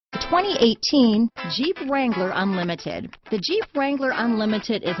2018 Jeep Wrangler Unlimited. The Jeep Wrangler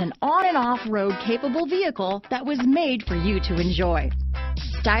Unlimited is an on and off-road capable vehicle that was made for you to enjoy.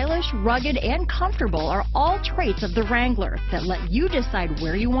 Stylish, rugged, and comfortable are all traits of the Wrangler that let you decide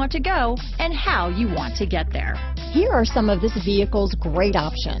where you want to go and how you want to get there. Here are some of this vehicle's great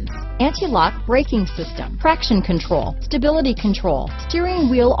options: anti-lock braking system, traction control, stability control, steering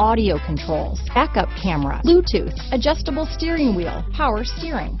wheel audio controls, backup camera, Bluetooth, adjustable steering wheel, power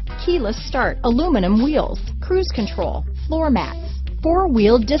steering, keyless start, aluminum wheels, cruise control, floor mats,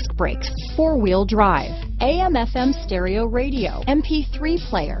 four-wheel disc brakes, four-wheel drive, AM/FM stereo radio, MP3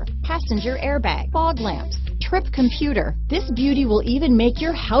 player, passenger airbag, fog lamps, trip computer. This beauty will even make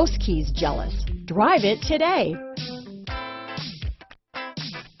your house keys jealous. Drive it today.